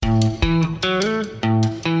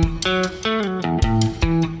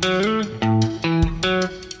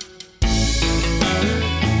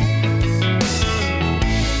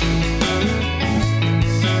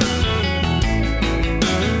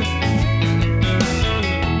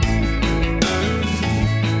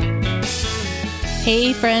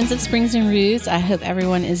Hey, friends of Springs and Roots. I hope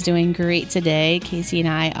everyone is doing great today. Casey and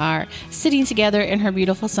I are sitting together in her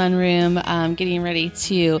beautiful sunroom, getting ready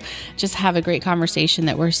to just have a great conversation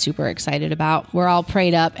that we're super excited about. We're all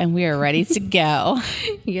prayed up and we are ready to go.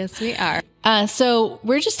 Yes, we are. So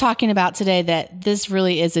we're just talking about today that this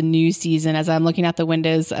really is a new season. As I'm looking out the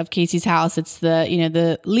windows of Casey's house, it's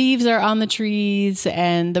the leaves are on the trees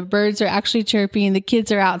and the birds are actually chirping. The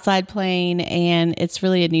kids are outside playing and it's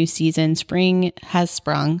really a new season. Spring has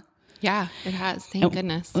sprung. Yeah, it has. Thank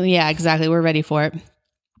goodness. Yeah, exactly. We're ready for it.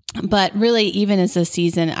 But really, even as this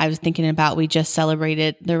season, I was thinking about, we just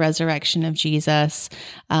celebrated the resurrection of Jesus.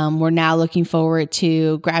 We're now looking forward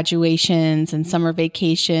to graduations and summer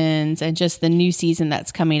vacations and just the new season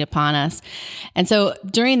that's coming upon us. And so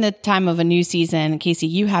during the time of a new season, Casey,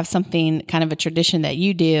 you have something, kind of a tradition that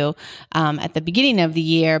you do at the beginning of the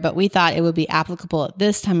year, but we thought it would be applicable at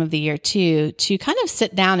this time of the year too, to kind of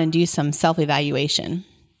sit down and do some self-evaluation.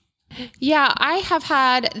 Yeah, I have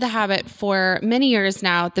had the habit for many years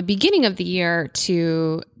now at the beginning of the year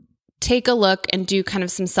to take a look and do kind of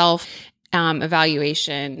some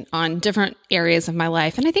self-evaluation on different areas of my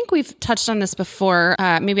life. And I think we've touched on this before,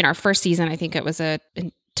 maybe in our first season. I think it was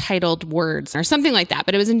entitled Words or something like that,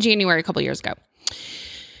 but it was in January a couple years ago.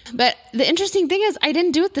 But the interesting thing is I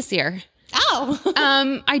didn't do it this year.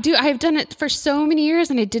 Oh, I've done it for so many years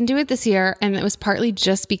and I didn't do it this year. And it was partly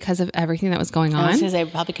just because of everything that was going on. I was going to say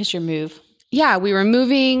probably because your move. Yeah, we were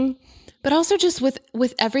moving, but also just with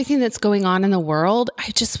everything that's going on in the world,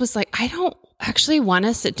 I just was like, I don't actually want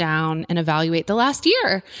to sit down and evaluate the last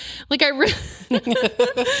year. Like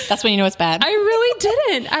That's when you know it's bad. I really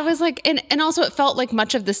didn't. I was like, and also it felt like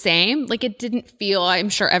much of the same. Like it didn't feel, I'm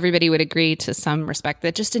sure everybody would agree to some respect,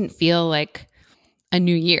 that just didn't feel like a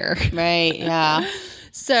new year. Right. Yeah.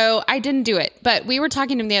 So I didn't do it, but we were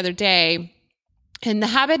talking to him the other day, and the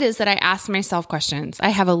habit is that I ask myself questions. I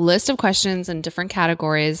have a list of questions in different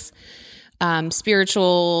categories,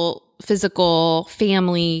 spiritual, physical,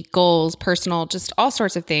 family, goals, personal, just all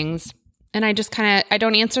sorts of things. And I just I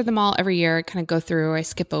don't answer them all every year. I kind of go through, I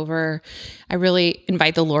skip over. I really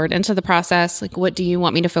invite the Lord into the process. Like, what do you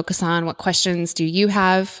want me to focus on? What questions do you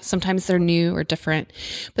have? Sometimes they're new or different.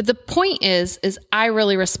 But the point is I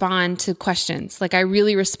really respond to questions. Like I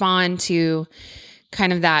really respond to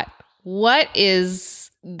kind of that, what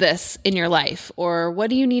is this in your life? Or what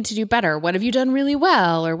do you need to do better? What have you done really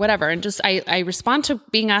well? Or whatever. And just, I respond to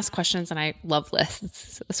being asked questions, and I love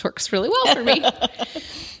lists. This works really well for me.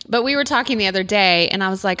 But we were talking the other day and I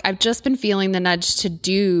was like, I've just been feeling the nudge to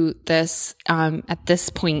do this at this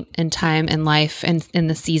point in time in life and in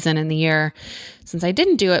the season and the year, since I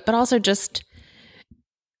didn't do it, but also just,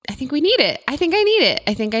 I think we need it. I think I need it.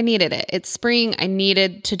 I think I needed it. It's spring. I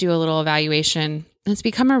needed to do a little evaluation. It's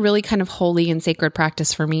become a really kind of holy and sacred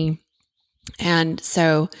practice for me. And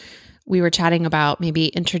so we were chatting about maybe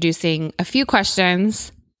introducing a few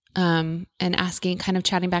questions and asking, kind of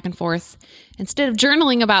chatting back and forth instead of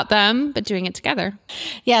journaling about them, but doing it together.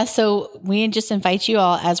 Yeah. So we just invite you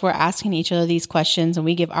all, as we're asking each other these questions and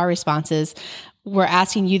we give our responses, we're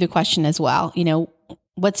asking you the question as well.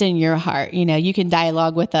 What's in your heart? You can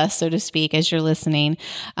dialogue with us, so to speak, as you're listening.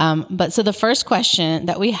 But so the first question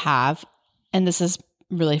that we have, and this is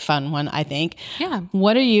really fun one, I think. Yeah.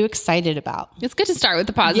 What are you excited about? It's good to start with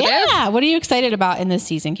the positive. Yeah. What are you excited about in this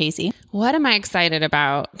season, Casey? What am I excited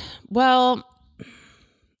about? Well,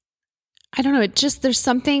 I don't know. There's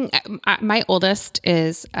something, my oldest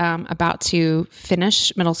is about to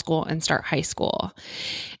finish middle school and start high school.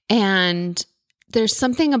 And there's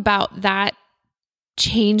something about that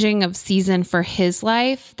changing of season for his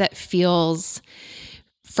life that feels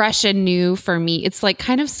fresh and new for me. It's like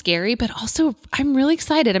kind of scary, but also I'm really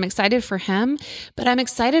excited. I'm excited for him, but I'm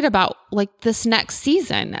excited about like this next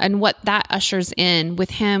season and what that ushers in with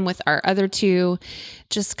him, with our other two,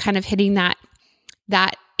 just kind of hitting that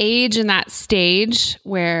age and that stage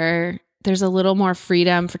where there's a little more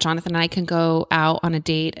freedom for Jonathan and I can go out on a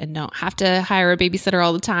date and don't have to hire a babysitter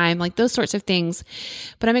all the time, like those sorts of things.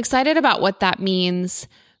 But I'm excited about what that means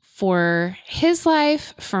for his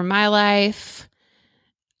life, for my life.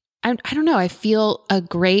 I don't know. I feel a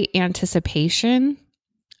great anticipation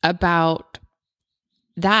about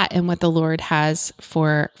that and what the Lord has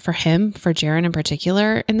for him, for Jaron in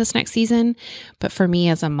particular in this next season, but for me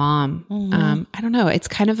as a mom. Mm-hmm. I don't know. It's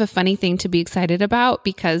kind of a funny thing to be excited about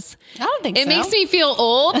because I don't think it makes me feel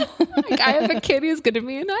old. Like I have a kid who's going to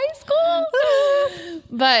be in high school.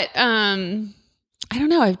 But I don't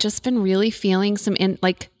know. I've just been really feeling some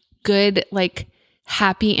good,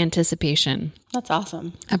 happy anticipation. That's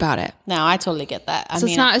awesome About it. No, I totally get that. So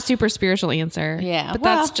it's not a super spiritual answer. Yeah. But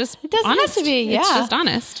well, that's just it doesn't honest. have to be. Yeah. It's just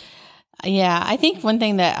honest. Yeah, I think one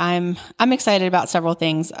thing that I'm excited about several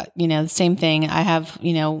things, the same thing. I have,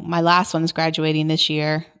 my last one's graduating this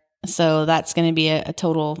year. So that's going to be a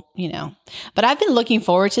total, but I've been looking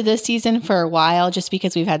forward to this season for a while just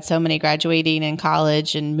because we've had so many graduating in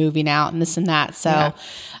college and moving out and this and that. So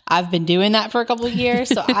I've been doing that for a couple of years.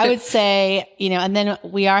 So I would say, and then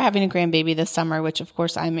we are having a grandbaby this summer, which of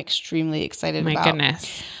course I'm extremely excited about. My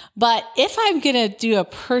goodness. But if I'm going to do a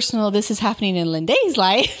personal, this is happening in Lynndey's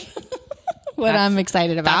life, I'm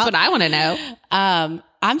excited about. That's what I want to know.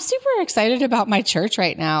 I'm super excited about my church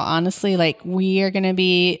right now. Honestly, we are going to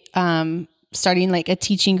be starting a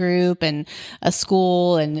teaching group and a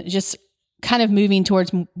school and just kind of moving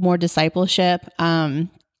towards more discipleship. And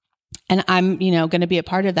I'm, going to be a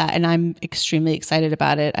part of that. And I'm extremely excited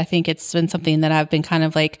about it. I think it's been something that I've been kind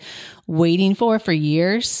of waiting for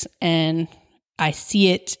years. And I see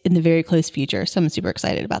it in the very close future. So I'm super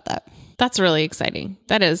excited about that. That's really exciting.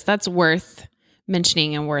 That's worth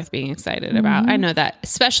mentioning and worth being excited about. I know that,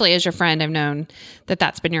 especially as your friend, I've known that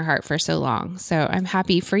that's been your heart for so long. So I'm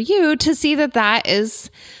happy for you to see that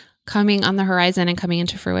is coming on the horizon and coming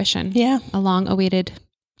into fruition. Yeah. A long awaited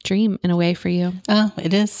dream in a way for you. Oh,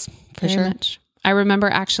 it is for Very sure. much. I remember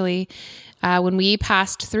actually when we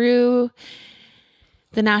passed through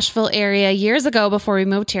the Nashville area years ago before we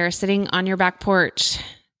moved here, sitting on your back porch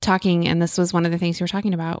talking. And this was one of the things you were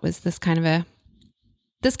talking about, was this kind of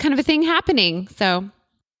a thing happening. So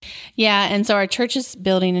yeah. And so our church is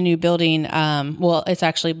building a new building. It's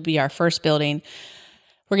actually be our first building.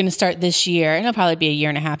 We're going to start this year, and it'll probably be a year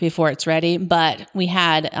and a half before it's ready. But we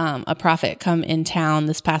had a prophet come in town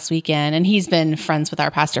this past weekend, and he's been friends with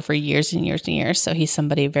our pastor for years and years and years. So he's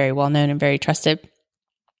somebody very well known and very trusted.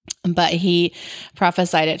 But he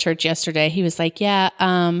prophesied at church yesterday. He was like, yeah,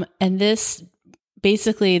 and this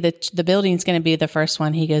basically the building's going to be the first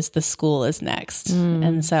one. He goes, the school is next.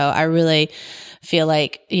 And so I really feel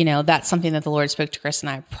like, that's something that the Lord spoke to Chris and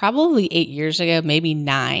I probably 8 years ago, maybe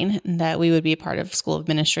 9, that we would be a part of School of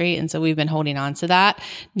Ministry. And so we've been holding on to that,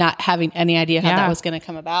 not having any idea how that was going to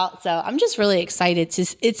come about. So I'm just really excited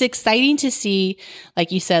it's exciting to see,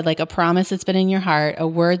 like you said, a promise that's been in your heart, a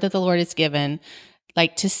word that the Lord has given,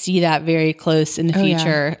 to see that very close in the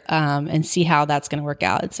future, and see how that's going to work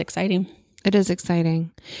out. It's exciting. It is exciting.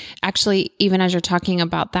 Actually, even as you're talking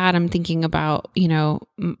about that, I'm thinking about,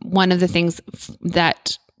 one of the things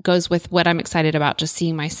that goes with what I'm excited about, just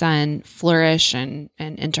seeing my son flourish and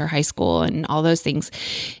enter high school and all those things,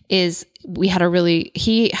 is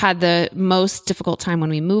he had the most difficult time when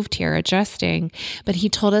we moved here adjusting, but he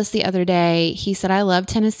told us the other day, he said, I love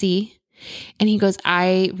Tennessee. And he goes,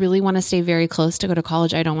 I really want to stay very close to go to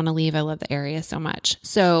college. I don't want to leave. I love the area so much.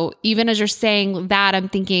 So even as you're saying that, I'm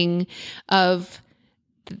thinking of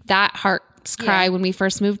that heart's cry when we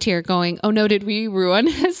first moved here, going, oh no, did we ruin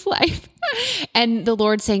his life? And the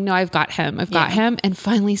Lord saying, no, I've got him. I've got him. And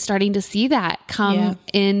finally starting to see that come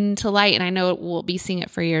into light. And I know we'll be seeing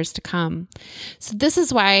it for years to come. So this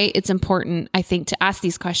is why it's important, I think, to ask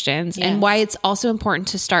these questions, and why it's also important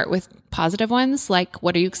to start with positive ones. Like,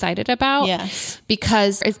 what are you excited about? Yes.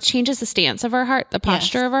 Because it changes the stance of our heart, the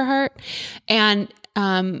posture of our heart. And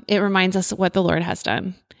it reminds us what the Lord has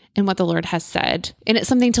done and what the Lord has said. And it's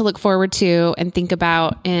something to look forward to and think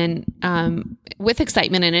about, and with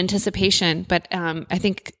excitement and anticipation. But I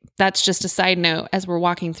think that's just a side note as we're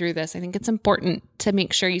walking through this. I think it's important to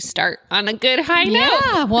make sure you start on a good high note.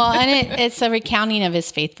 Yeah, well, and it's a recounting of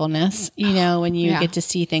his faithfulness, when you get to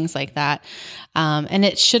see things like that. And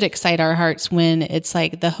it should excite our hearts when it's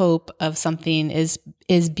the hope of something is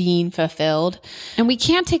being fulfilled. And we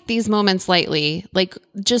can't take these moments lightly,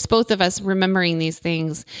 just both of us remembering these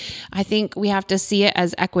things. I think we have to see it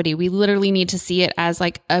as equity. We literally need to see it as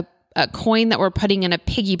a coin that we're putting in a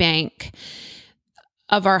piggy bank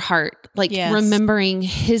of our heart, remembering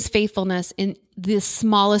his faithfulness in the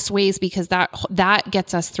smallest ways, because that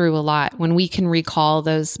gets us through a lot. When we can recall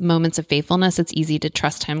those moments of faithfulness, it's easy to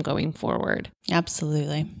trust him going forward.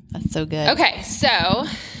 Absolutely. That's so good. Okay. So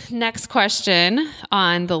next question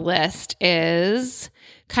on the list is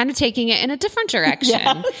kind of taking it in a different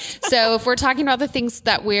direction. So if we're talking about the things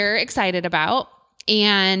that we're excited about,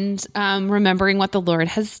 and remembering what the Lord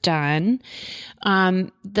has done,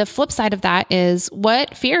 the flip side of that is,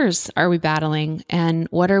 what fears are we battling, and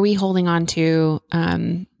what are we holding on to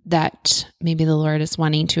that maybe the Lord is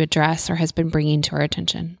wanting to address or has been bringing to our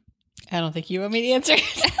attention? I don't think you want me to answer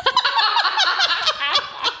it.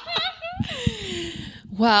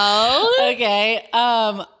 Well, okay.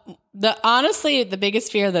 Honestly, the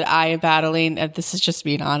biggest fear that I am battling, and this is just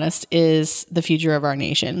being honest, is the future of our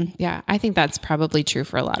nation. Yeah, I think that's probably true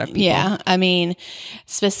for a lot of people. Yeah. I mean,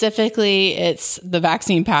 specifically, it's the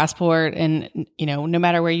vaccine passport. And, no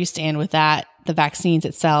matter where you stand with that, the vaccines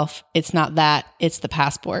itself, it's not that, it's the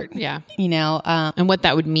passport. Yeah. And what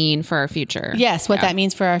that would mean for our future. Yes, what that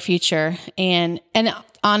means for our future. And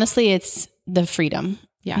honestly, it's the freedom.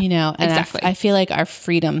 Yeah. And exactly. I feel like our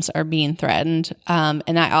freedoms are being threatened.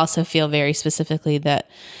 And I also feel very specifically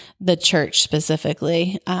that the church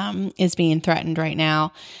specifically is being threatened right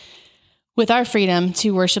now with our freedom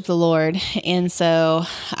to worship the Lord. And so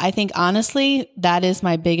I think honestly, that is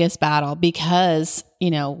my biggest battle because,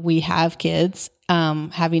 we have kids,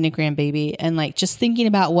 having a grandbaby and like just thinking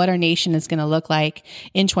about what our nation is going to look like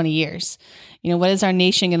in 20 years. What is our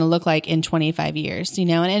nation going to look like in 25 years?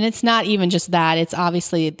 And it's not even just that. It's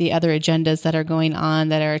obviously the other agendas that are going on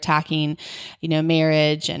that are attacking,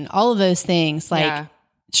 marriage and all of those things. Like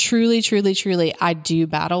truly, truly, truly, I do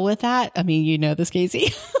battle with that. I mean, this,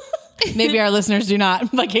 Casey. Maybe our listeners do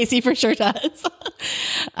not, but Casey for sure does.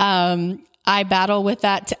 I battle with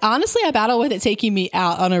that. Honestly, I battle with it taking me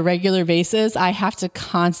out on a regular basis. I have to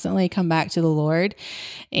constantly come back to the Lord.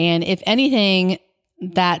 And if anything,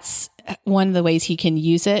 that's one of the ways he can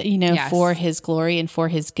use it, for his glory and for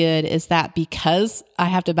his good is that because I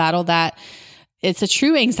have to battle that, it's a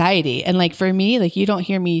true anxiety. And like for me, like you don't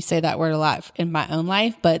hear me say that word a lot in my own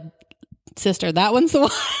life, but sister, that one's the one.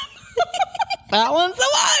 That one's the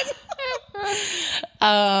one.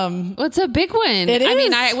 Well, it's a big one. It is. I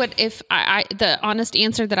mean, I would, if I the honest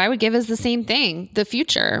answer that I would give is the same thing. The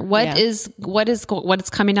future, what is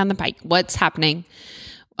coming down the pike? What's happening?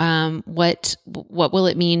 What will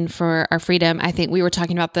it mean for our freedom? I think we were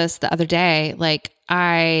talking about this the other day. Like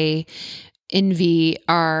I envy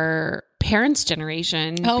our parents'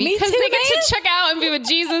 generation because me too, they get to check out and be with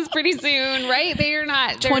Jesus pretty soon, right? They're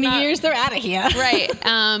 20 years, they're out of here. Right.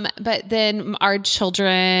 But then our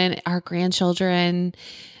children, our grandchildren,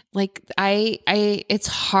 like it's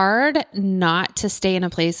hard not to stay in a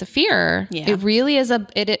place of fear. Yeah. It really is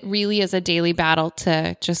a daily battle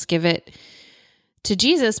to just give it to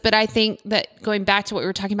Jesus. But I think that going back to what we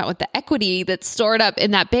were talking about with the equity that's stored up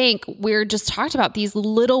in that bank, we're just talked about these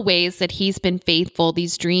little ways that he's been faithful,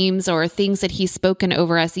 these dreams or things that he's spoken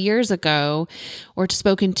over us years ago or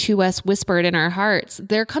spoken to us, whispered in our hearts.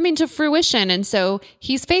 They're coming to fruition. And so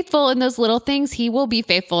he's faithful in those little things. He will be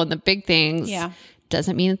faithful in the big things. Yeah.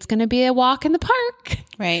 Doesn't mean it's going to be a walk in the park.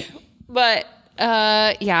 Right. But,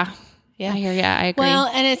 yeah. I hear you. I agree. Well,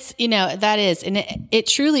 and it's, that is, and it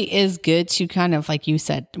truly is good to kind of, like you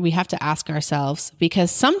said, we have to ask ourselves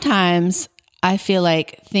because sometimes I feel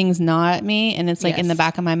like things gnaw at me and it's like in the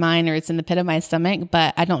back of my mind or it's in the pit of my stomach,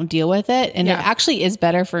 but I don't deal with it. And it actually is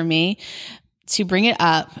better for me to bring it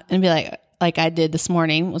up and be like I did this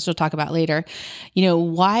morning, which we'll talk about later,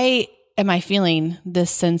 why am I feeling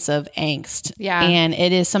this sense of angst? Yeah. And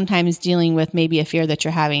it is sometimes dealing with maybe a fear that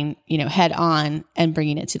you're having, head on and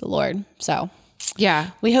bringing it to the Lord. So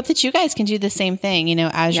yeah, we hope that you guys can do the same thing,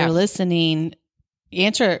 as you're listening,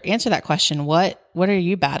 answer that question. What are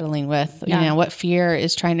you battling with? What fear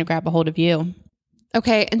is trying to grab a hold of you?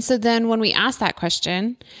 Okay. And so then when we ask that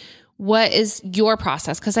question, what is your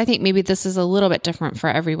process? Because I think maybe this is a little bit different for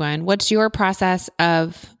everyone. What's your process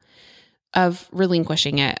of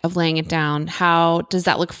relinquishing it, of laying it down? How does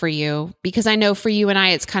that look for you? Because I know for you and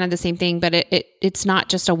I, it's kind of the same thing, but it's not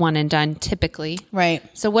just a one and done typically. Right.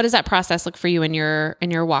 So what does that process look for you in your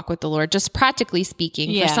walk with the Lord? Just practically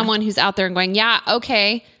speaking, for someone who's out there and going, yeah,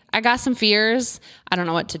 okay, I got some fears. I don't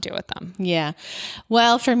know what to do with them. Yeah.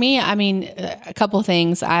 Well, for me, I mean, a couple of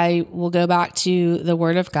things. I will go back to the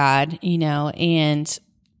Word of God, and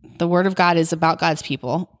the Word of God is about God's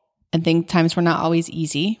people. And times were not always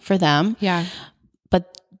easy for them. Yeah.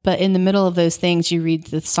 But in the middle of those things, you read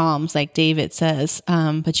the Psalms, like David says,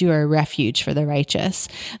 but you are a refuge for the righteous.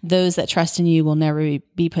 Those that trust in you will never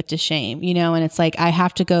be put to shame, and it's like, I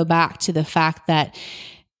have to go back to the fact that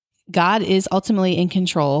God is ultimately in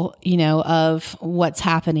control, of what's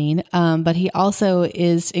happening. But he also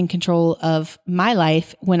is in control of my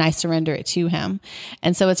life when I surrender it to him.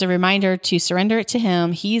 And so it's a reminder to surrender it to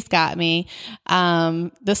him. He's got me.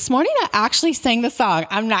 This morning I actually sang the song.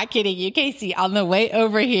 I'm not kidding you, Casey, on the way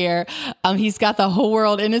over here. He's got the whole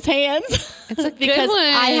world in his hands. It's a because good one.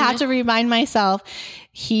 I have to remind myself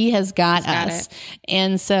he has got us.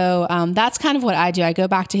 And so that's kind of what I do. I go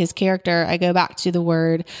back to his character. I go back to the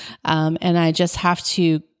word. And I just have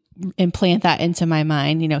to implant that into my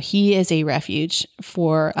mind. He is a refuge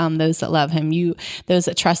for those that love him. Those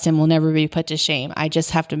that trust him will never be put to shame. I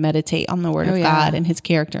just have to meditate on the word of God and his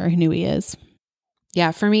character and who he is.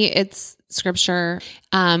 Yeah, for me, it's scripture.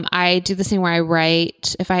 I do this thing where I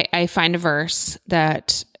write, if I find a verse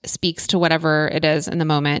that speaks to whatever it is in the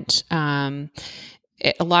moment,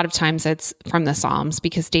 a lot of times it's from the Psalms,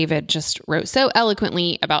 because David just wrote so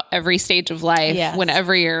eloquently about every stage of life. Yes.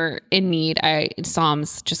 Whenever you're in need,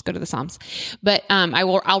 Psalms, just go to the Psalms. But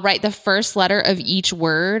I'll write the first letter of each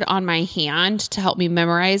word on my hand to help me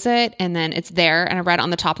memorize it. And then it's there, and I write it on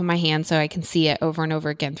the top of my hand so I can see it over and over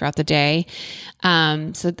again throughout the day.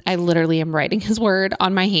 So I literally am writing his word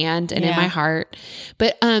on my hand and in my heart.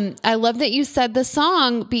 But I love that you said the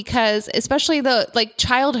song, because especially the like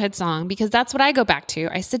childhood song, because that's what I go back to.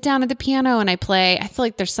 I sit down at the piano and I play. I feel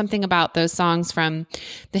like there's something about those songs from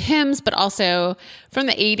the hymns, but also from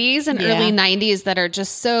the 80s and early 90s that are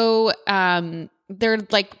just so,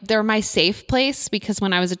 they're my safe place, because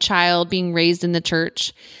when I was a child being raised in the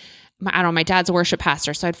church, my dad's a worship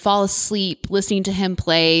pastor, so I'd fall asleep listening to him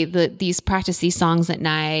play practice these songs at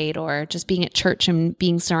night, or just being at church and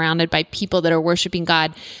being surrounded by people that are worshiping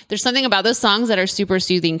God. There's something about those songs that are super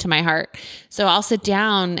soothing to my heart. So I'll sit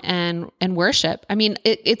down and worship. I mean,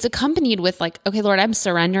 it's accompanied with like, okay, Lord, I'm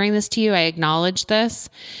surrendering this to you. I acknowledge this,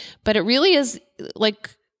 but it really is like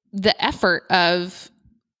the effort of,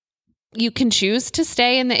 you can choose to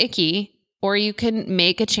stay in the icky, or you can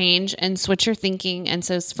make a change and switch your thinking. And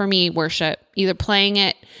so for me, worship, either playing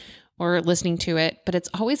it or listening to it. But it's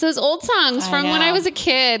always those old songs from when I was a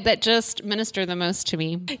kid that just minister the most to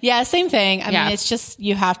me. Yeah, same thing. I mean, it's just,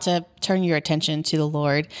 you have to turn your attention to the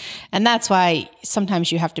Lord. And that's why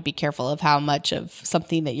sometimes you have to be careful of how much of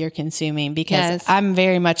something that you're consuming, because I'm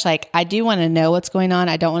very much like, I do want to know what's going on.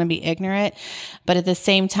 I don't want to be ignorant, but at the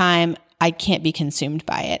same time, I can't be consumed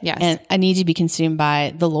by it. Yes. And I need to be consumed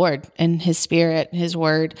by the Lord and his spirit, his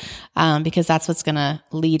word, because that's what's going to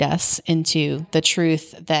lead us into the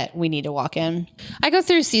truth that we need to walk in. I go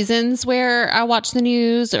through seasons where I watch the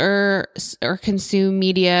news or consume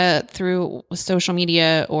media through social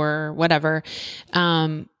media or whatever.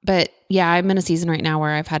 But yeah, I'm in a season right now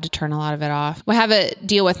where I've had to turn a lot of it off. I have a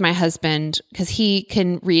deal with my husband, because he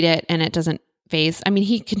can read it and it doesn't phase. I mean,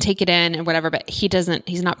 he can take it in and whatever, but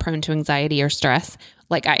he's not prone to anxiety or stress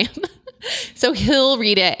like I am. So he'll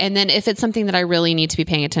read it. And then if it's something that I really need to be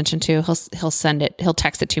paying attention to, he'll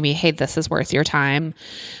text it to me. Hey, this is worth your time.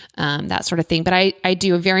 That sort of thing. But I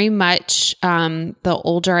do very much, the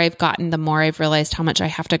older I've gotten, the more I've realized how much I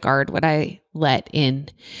have to guard what I let in,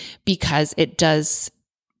 because it does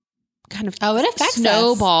kind of it affects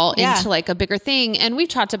snowball us. into like a bigger thing. And we've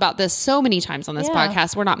talked about this so many times on this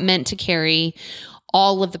podcast. We're not meant to carry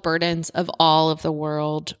all of the burdens of all of the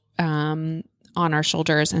world on our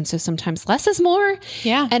shoulders. And so sometimes less is more.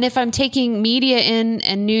 Yeah. And if I'm taking media in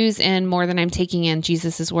and news in more than I'm taking in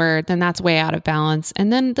Jesus's word, then that's way out of balance.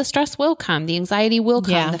 And then the stress will come, the anxiety will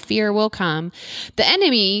come, the fear will come. The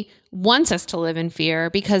enemy wants us to live in fear,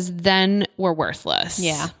 because then we're worthless.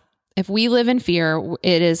 Yeah. If we live in fear,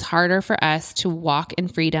 it is harder for us to walk in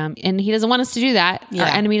freedom. And he doesn't want us to do that. Yeah.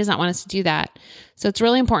 Our enemy does not want us to do that. So it's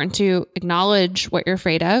really important to acknowledge what you're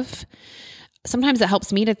afraid of. Sometimes it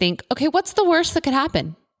helps me to think, okay, what's the worst that could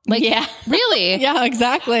happen? Like, really? Yeah,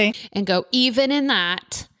 exactly. And go, even in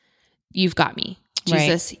that, you've got me.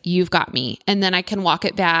 Jesus, you've got me. And then I can walk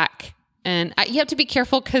it back. And you have to be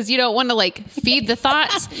careful, because you don't want to like feed the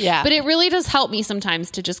thoughts. But it really does help me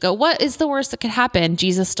sometimes to just go, what is the worst that could happen?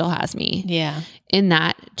 Jesus still has me. Yeah. In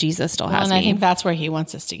that, Jesus still has me. And I think that's where he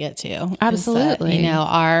wants us to get to. Absolutely. Is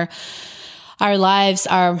that, our lives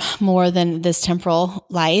are more than this temporal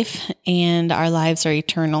life, and our lives are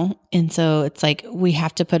eternal. And so it's like, we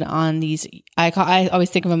have to put on these, I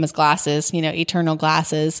always think of them as glasses, eternal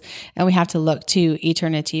glasses, and we have to look to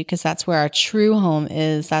eternity, because that's where our true home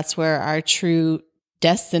is. That's where our true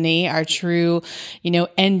destiny, our true,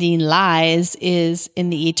 ending lies, is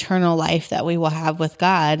in the eternal life that we will have with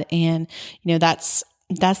God. And,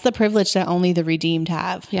 that's the privilege that only the redeemed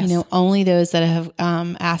have. Yes. Only those that have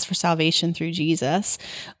asked for salvation through Jesus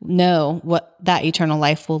know what that eternal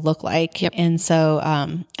life will look like. Yep. And so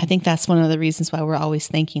I think that's one of the reasons why we're always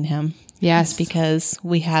thanking him. Yes. Because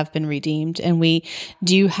we have been redeemed, and we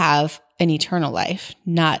do have an eternal life,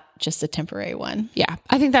 not just a temporary one. Yeah.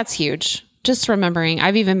 I think that's huge. Just remembering,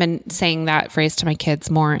 I've even been saying that phrase to my kids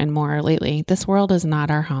more and more lately. This world is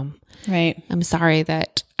not our home. Right.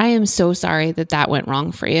 I am so sorry that went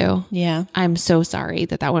wrong for you. Yeah. I'm so sorry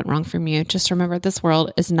that went wrong from you. Just remember, this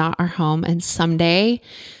world is not our home. And someday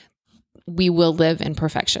we will live in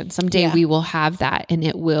perfection. Someday we will have that, and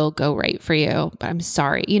it will go right for you. But I'm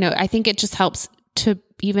sorry. I think it just helps to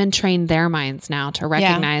even train their minds now to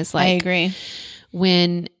recognize, I agree.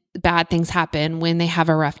 When bad things happen, when they have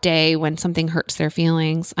a rough day, when something hurts their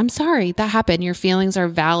feelings. I'm sorry that happened. Your feelings are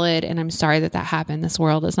valid. And I'm sorry that happened. This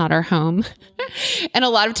world is not our home. And a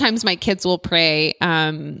lot of times my kids will pray.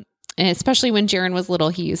 And especially when Jaron was little,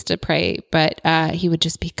 he used to pray, but he would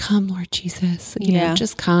just be, come, Lord Jesus, you know,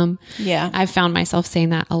 just come. Yeah. I've found myself saying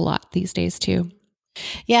that a lot these days too.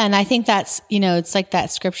 Yeah. And I think that's, you know, it's like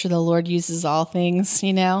that scripture, the Lord uses all things,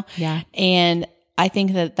 you know? Yeah. And I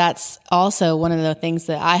think that that's also one of the things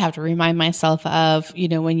that I have to remind myself of, you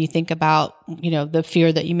know, when you think about, you know, the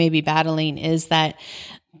fear that you may be battling, is that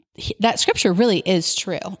scripture really is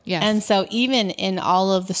true. Yes. And so even in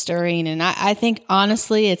all of the stirring, and I think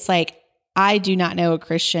honestly, it's like, I do not know a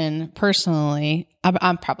Christian personally.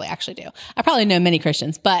 I probably actually do. I probably know many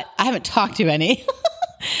Christians, but I haven't talked to any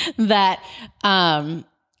that aren't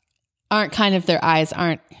kind of, their eyes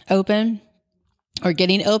aren't open or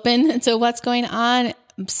getting open to what's going on.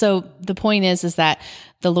 So the point is that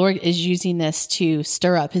the Lord is using this to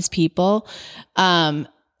stir up his people,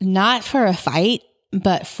 not for a fight,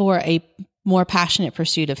 but for a more passionate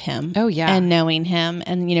pursuit of him. Oh, yeah. And knowing him.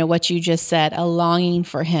 And, you know, what you just said, a longing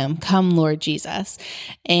for him. Come, Lord Jesus.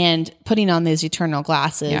 And putting on those eternal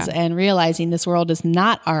glasses and realizing this world is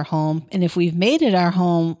not our home. And if we've made it our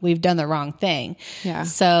home, we've done the wrong thing. Yeah.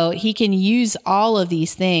 So he can use all of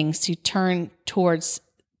these things to turn towards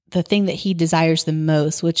the thing that he desires the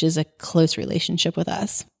most, which is a close relationship with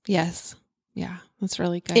us. Yes. Yeah. That's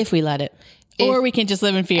really good. If we let it. Or we can just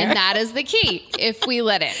live in fear. And that is the key. If we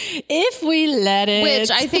let it. If we let it.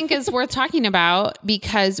 Which I think is worth talking about,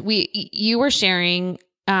 because you were sharing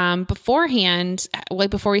beforehand,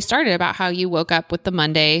 like before we started, about how you woke up with the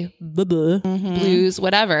Monday blues,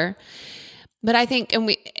 whatever. But I think, and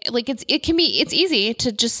it's easy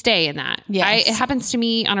to just stay in that. Yes. It happens to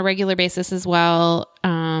me on a regular basis as well.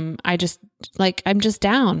 I'm just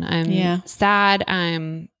down. I'm sad.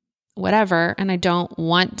 I'm whatever. And I don't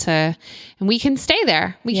want to, and we can stay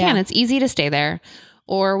there. We can, it's easy to stay there.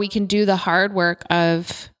 Or we can do the hard work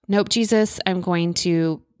of, nope, Jesus, I'm going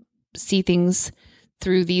to see things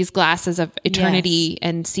through these glasses of eternity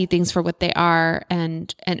and see things for what they are.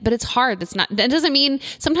 But it's hard. That doesn't mean,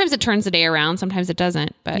 sometimes it turns the day around. Sometimes it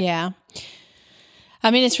doesn't, but yeah. I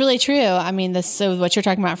mean, it's really true. I mean, so what you're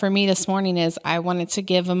talking about for me this morning is I wanted to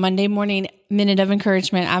give a Monday morning minute of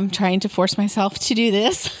encouragement. I'm trying to force myself to do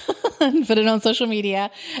this and put it on social media.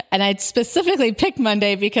 And I specifically picked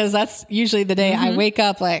Monday because that's usually the day I wake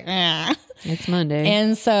up like, it's Monday.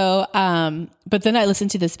 And so, but then I listened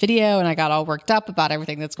to this video and I got all worked up about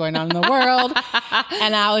everything that's going on in the world.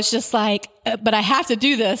 And I was just like, but I have to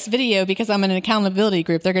do this video because I'm in an accountability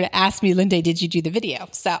group. They're going to ask me, Lynndey, did you do the video?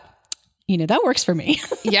 So, you know, that works for me.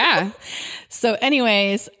 Yeah. So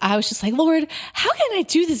anyways, I was just like, Lord, how can I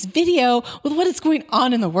do this video with what is going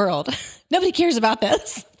on in the world? Nobody cares about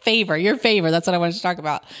this. Your favor. That's what I wanted to talk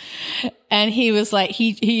about. And he was like,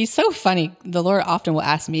 he's so funny. The Lord often will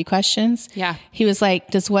ask me questions. Yeah. He was like,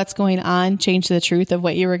 does what's going on change the truth of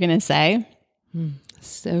what you were going to say?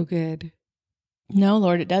 So good. No,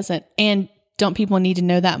 Lord, it doesn't. And don't people need to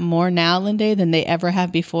know that more now, Lynndey, than they ever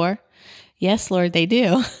have before? Yes, Lord, they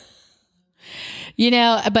do. You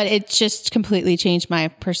know, but it just completely changed my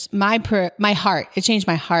heart. It changed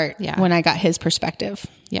my heart when I got his perspective.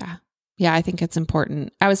 Yeah. Yeah. I think it's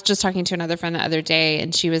important. I was just talking to another friend the other day,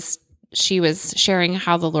 and she was sharing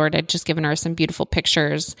how the Lord had just given her some beautiful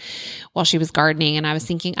pictures while she was gardening. And I was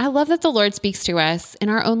thinking, I love that the Lord speaks to us in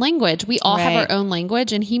our own language. We all have our own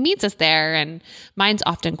language, and he meets us there. And mine's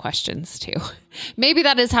often questions too. Maybe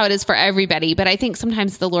that is how it is for everybody. But I think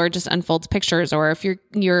sometimes the Lord just unfolds pictures, or if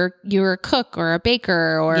you're a cook or a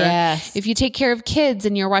baker, or if you take care of kids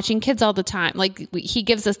and you're watching kids all the time, like he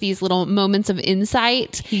gives us these little moments of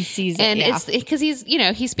insight. He sees it. And it's because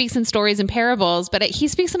he speaks in stories and parables, but he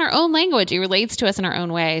speaks in our own language. He relates to us in our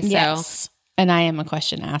own way. So. Yes. And I am a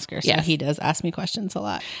question asker. So he does ask me questions a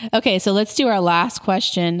lot. Okay. So let's do our last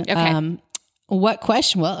question. Okay. What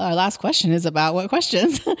question? Well, our last question is about what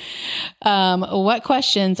questions? What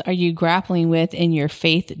questions are you grappling with in your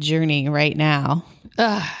faith journey right now?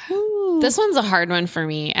 This one's a hard one for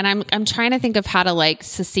me, and I'm trying to think of how to like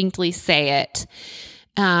succinctly say it.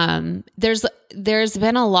 There's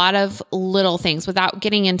been a lot of little things without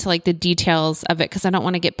getting into like the details of it, because I don't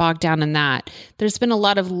want to get bogged down in that. There's been a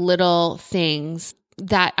lot of little things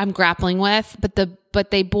that I'm grappling with,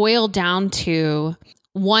 but they boil down to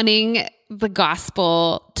wanting the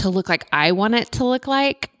gospel to look like I want it to look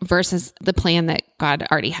like versus the plan that God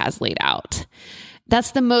already has laid out.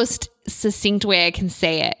 That's the most succinct way I can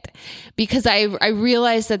say it, because I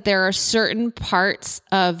realize that there are certain parts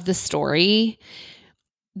of the story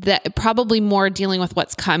that probably more dealing with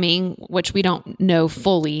what's coming, which we don't know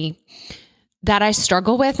fully, that I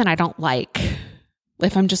struggle with and I don't like,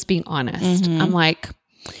 if I'm just being honest. I'm like,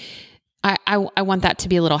 I want that to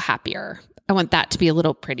be a little happier. I want that to be a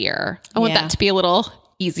little prettier. I want that to be a little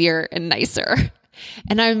easier and nicer.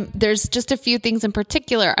 And there's just a few things in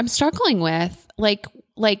particular I'm struggling with. Like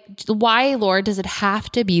why, Lord, does it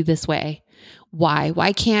have to be this way?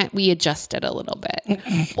 Why can't we adjust it a little bit?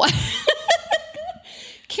 What?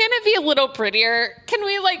 Can it be a little prettier? Can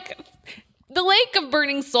we the lake of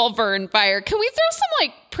burning sulfur and fire? Can we throw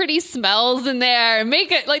some pretty smells in there and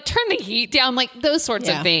make it turn the heat down, those sorts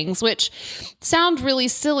of things, which sound really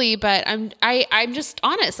silly, but I'm just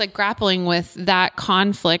honest, grappling with that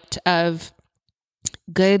conflict of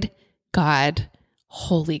good God,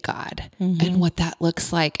 holy God, and what that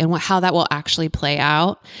looks like and how that will actually play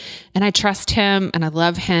out. And I trust him and I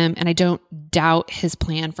love him and I don't doubt his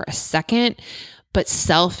plan for a second, but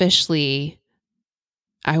selfishly,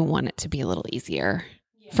 I want it to be a little easier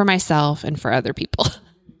for myself and for other people.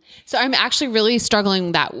 So I'm actually really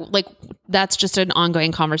struggling that, that's just an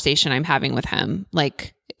ongoing conversation I'm having with him.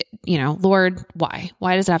 Lord, why?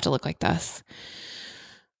 Why does it have to look like this?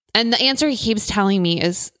 And the answer he keeps telling me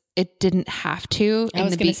is it didn't have to. I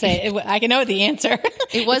was going to say, I can know the answer.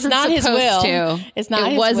 It wasn't supposed his will. to. It's not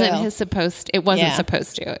it his wasn't will. his supposed. It wasn't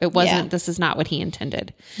supposed to. It wasn't. This is not what he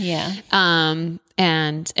intended. Yeah.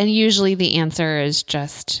 And usually the answer is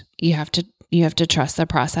just you have to trust the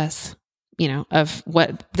process. Of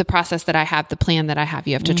what the process that I have, the plan that I have.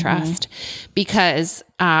 You have to trust, because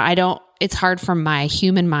it's hard for my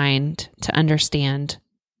human mind to understand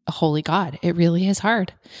a holy God. It really is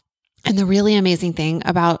hard. And the really amazing thing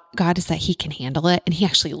about God is that he can handle it and he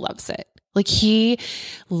actually loves it. He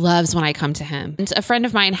loves when I come to him. And a friend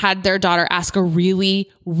of mine had their daughter ask a really,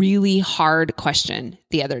 really hard question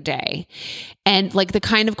the other day. And the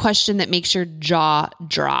kind of question that makes your jaw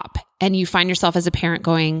drop. And you find yourself as a parent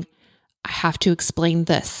going, I have to explain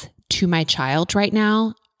this to my child right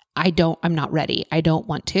now. I'm not ready. I don't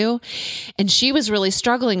want to. And she was really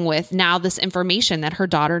struggling with now this information that her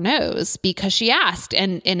daughter knows because she asked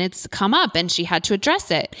and it's come up and she had to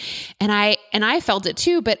address it. And I felt it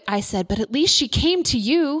too, but I said, but at least she came to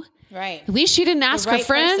you. Right. At least she didn't ask her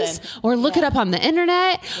friends or look it up on the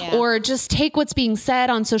internet or just take what's being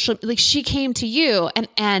said on social. She came to you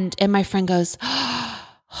and my friend goes,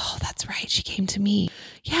 oh, that's right. She came to me.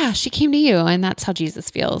 Yeah, she came to you. And that's how Jesus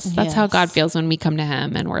feels. That's how God feels when we come to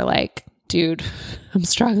him and we're like, dude, I'm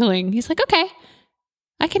struggling. He's like, okay,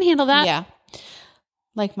 I can handle that. Yeah.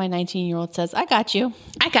 Like my 19-year-old says, I got you.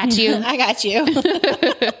 I got you. I got you.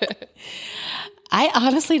 I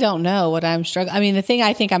honestly don't know what I'm struggling. I mean, the thing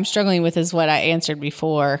I think I'm struggling with is what I answered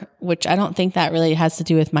before, which I don't think that really has to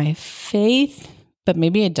do with my faith, but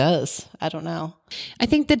maybe it does. I don't know. I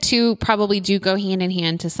think the two probably do go hand in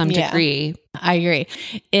hand to some degree. I agree.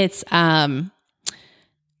 It's,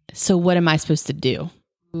 so what am I supposed to do?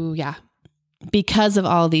 Ooh, yeah. Because of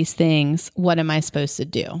all these things, what am I supposed to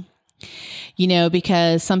do?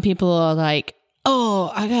 Because some people are like,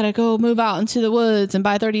 oh, I got to go move out into the woods and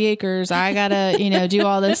buy 30 acres. I got to, do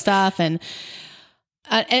all this stuff. And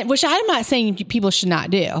which I'm not saying people should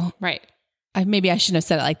not do. Right. Maybe I shouldn't have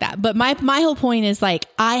said it like that. But my whole point is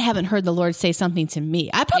I haven't heard the Lord say something to me.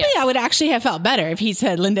 I would actually have felt better if he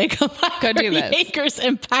said, Lynndey, go do this. Acres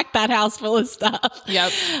and pack that house full of stuff.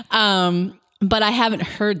 Yep. But I haven't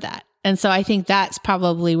heard that. And so I think that's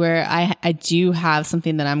probably where I do have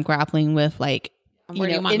something that I'm grappling with,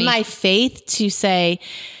 in my faith to say,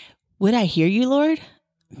 would I hear you, Lord?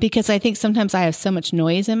 Because I think sometimes I have so much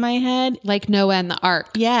noise in my head. Like Noah and the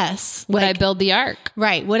ark. Yes. Would I build the ark?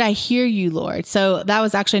 Right. Would I hear you, Lord? So that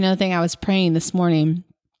was actually another thing I was praying this morning.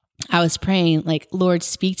 I was praying Lord,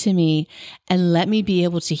 speak to me and let me be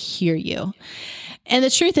able to hear you. And the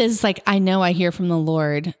truth is I know I hear from the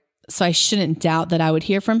Lord. So I shouldn't doubt that I would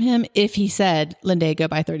hear from him if he said, Lynndey, go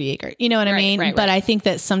buy 30 acres. You know what I mean? Right. But I think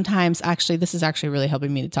that sometimes this is actually really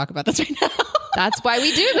helping me to talk about this right now. That's why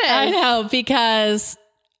we do this. I know, because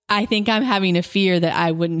I think I'm having a fear that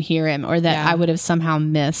I wouldn't hear him or that I would have somehow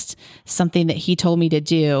missed something that he told me to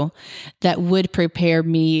do that would prepare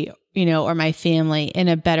me, or my family in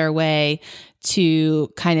a better way to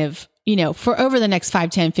kind of, for over the next 5,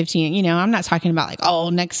 10, 15, I'm not talking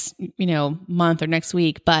about next, month or next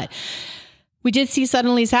week, but we did see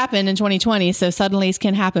suddenlies happen in 2020. So suddenlies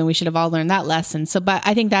can happen. We should have all learned that lesson. So, but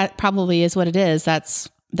I think that probably is what it is. That's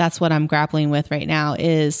what I'm grappling with right now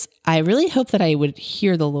is I really hope that I would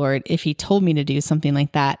hear the Lord if he told me to do something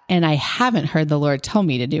like that. And I haven't heard the Lord tell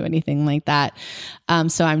me to do anything like that.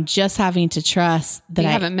 So I'm just having to trust that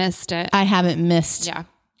I haven't missed it. I haven't missed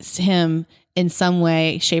him in some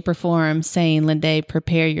way, shape, or form saying, Lynndey,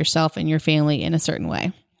 prepare yourself and your family in a certain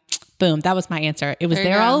way. Boom. That was my answer. It was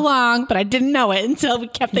there all along, but I didn't know it until we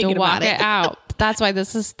kept thinking about it. Out. That's why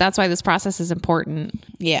this process is important.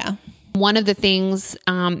 Yeah. One of the things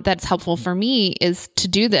that's helpful for me is to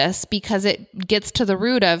do this because it gets to the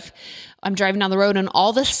root of I'm driving down the road and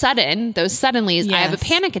all of a sudden, those suddenlies, I have a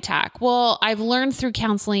panic attack. Well, I've learned through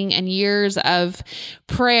counseling and years of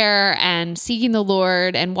prayer and seeking the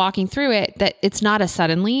Lord and walking through it that it's not a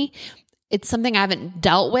suddenly. It's something I haven't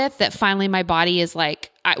dealt with that finally my body is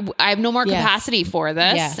like, I have no more capacity for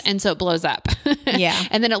this. Yes. And so it blows up. Yeah.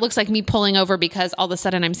 And then it looks like me pulling over because all of a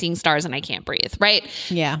sudden I'm seeing stars and I can't breathe. Right.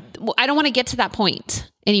 Yeah. Well, I don't want to get to that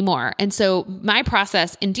point anymore. And so my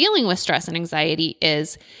process in dealing with stress and anxiety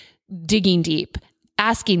is digging deep,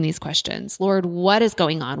 asking these questions. Lord, what is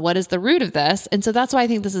going on? What is the root of this? And so that's why I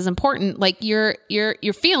think this is important. Like you're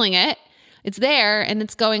feeling it. It's there and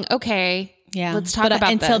it's going, okay, yeah. Let's talk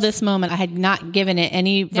about until this moment, I had not given it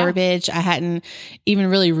any verbiage. I hadn't even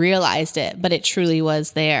really realized it, but it truly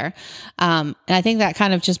was there. And I think that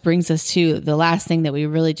kind of just brings us to the last thing that we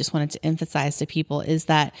really just wanted to emphasize to people is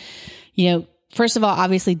that, first of all,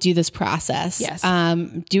 obviously do this process. Yes.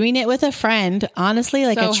 Doing it with a friend, honestly,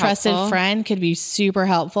 like so a trusted friend could be super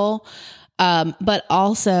helpful. But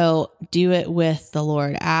also do it with the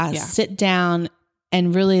Lord. Sit down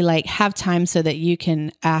and really like have time so that you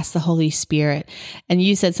can ask the Holy Spirit. And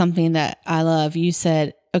you said something that I love. You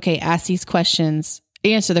said, okay, ask these questions,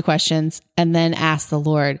 answer the questions, and then ask the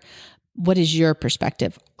Lord, what is your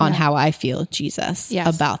perspective on how I feel, Jesus,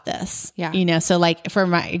 about this? Yeah. So like for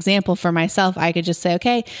my example, for myself, I could just say,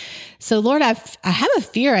 okay, so Lord, I have a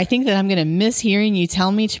fear. I think that I'm going to miss hearing you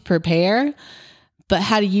tell me to prepare. But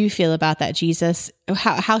how do you feel about that, Jesus?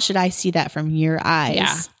 How should I see that from your eyes?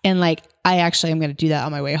 Yeah. And like, I actually am going to do that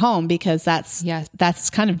on my way home because that's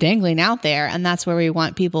kind of dangling out there. And that's where we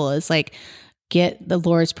want people is like, get the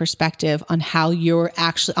Lord's perspective on how you're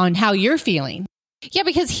feeling. Yeah,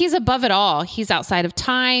 because he's above it all. He's outside of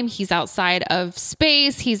time. He's outside of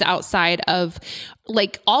space. He's outside of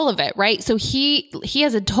like all of it, right? So he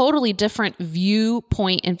has a totally different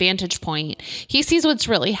viewpoint and vantage point. He sees what's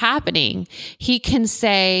really happening. He can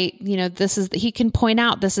say, he can point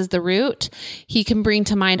out this is the root. He can bring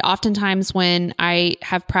to mind oftentimes when I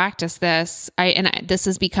have practiced this, I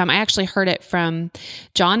actually heard it from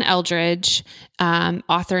John Eldredge,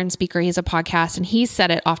 author and speaker. He has a podcast and he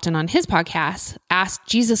said it often on his podcast. Ask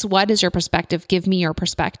Jesus, what is your perspective? Give me your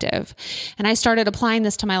perspective. And I started applying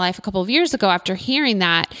this to my life a couple of years ago after hearing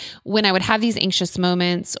that when I would have these anxious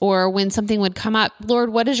moments or when something would come up,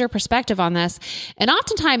 Lord, what is your perspective on this? And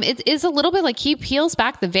oftentimes it is a little bit like he peels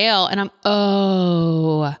back the veil and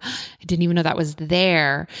I didn't even know that was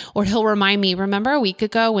there. Or he'll remind me, remember a week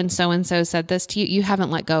ago when so-and-so said this to you, you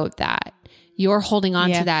haven't let go of that. You're holding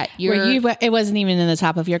on to that. It wasn't even in the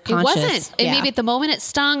top of your conscious. It wasn't. And maybe at the moment it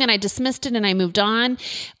stung and I dismissed it and I moved on.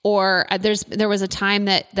 Or there was a time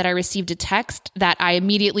that I received a text that I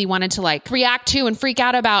immediately wanted to like react to and freak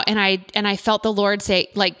out about. And I felt the Lord say,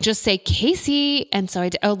 just say, Casey. And so I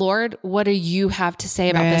did, oh Lord, what do you have to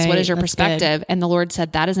say about this? What is your perspective? Good. And the Lord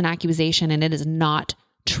said, that is an accusation and it is not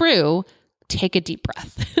true. Take a deep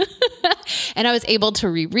breath. And I was able to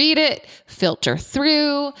reread it, filter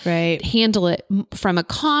through, handle it from a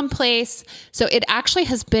calm place. So it actually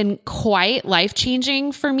has been quite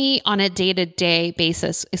life-changing for me on a day-to-day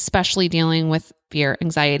basis, especially dealing with fear,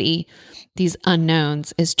 anxiety, these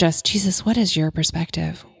unknowns is just, Jesus, what is your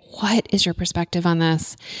perspective? What is your perspective on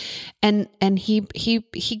this? And he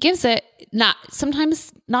gives it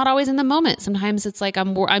sometimes not always in the moment. Sometimes it's like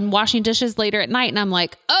I'm washing dishes later at night and I'm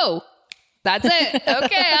like, oh, that's it.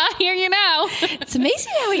 Okay, I hear you now. It's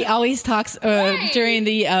amazing how he always talks during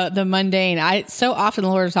the mundane. So often the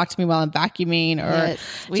Lord will talk to me while I'm vacuuming or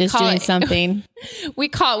just doing something. We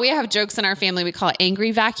have jokes in our family. We call it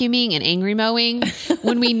angry vacuuming and angry mowing.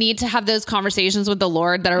 When we need to have those conversations with the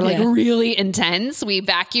Lord that are like really intense, we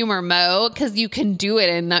vacuum or mow because you can do it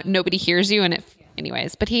and nobody hears you.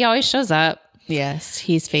 Anyways, but he always shows up. Yes,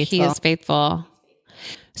 he's faithful. He is faithful.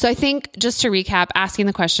 So I think just to recap, asking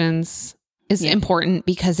the questions is important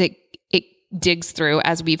because it digs through,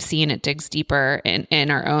 as we've seen, it digs deeper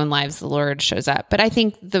in our own lives. The Lord shows up. But I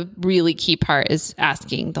think the really key part is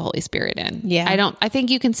asking the Holy Spirit in. Yeah. I think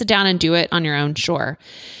you can sit down and do it on your own, sure,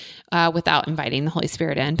 without inviting the Holy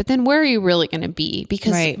Spirit in. But then where are you really going to be?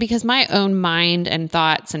 Because my own mind and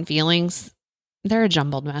thoughts and feelings, they're a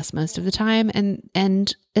jumbled mess most of the time.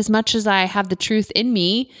 And as much as I have the truth in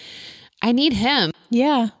me, I need him.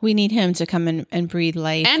 Yeah, we need him to come and breathe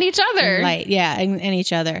life. And each other. And light. Yeah, and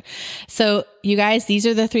each other. So you guys, these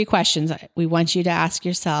are the 3 questions we want you to ask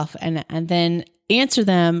yourself and then answer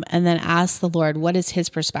them and then ask the Lord, what is his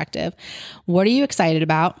perspective? What are you excited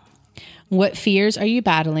about? What fears are you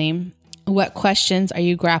battling? What questions are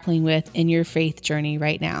you grappling with in your faith journey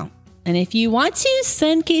right now? And if you want to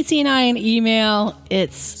send Casey and I an email,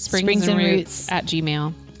 it's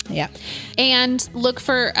springsandroots@gmail.com. Yeah. And look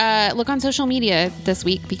on social media this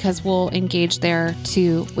week because we'll engage there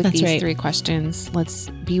too with these 3 questions. Let's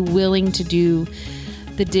be willing to do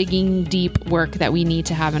the digging deep work that we need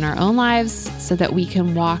to have in our own lives so that we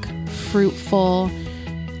can walk fruitful,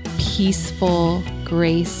 peaceful,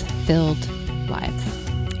 grace-filled lives.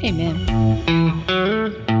 Amen.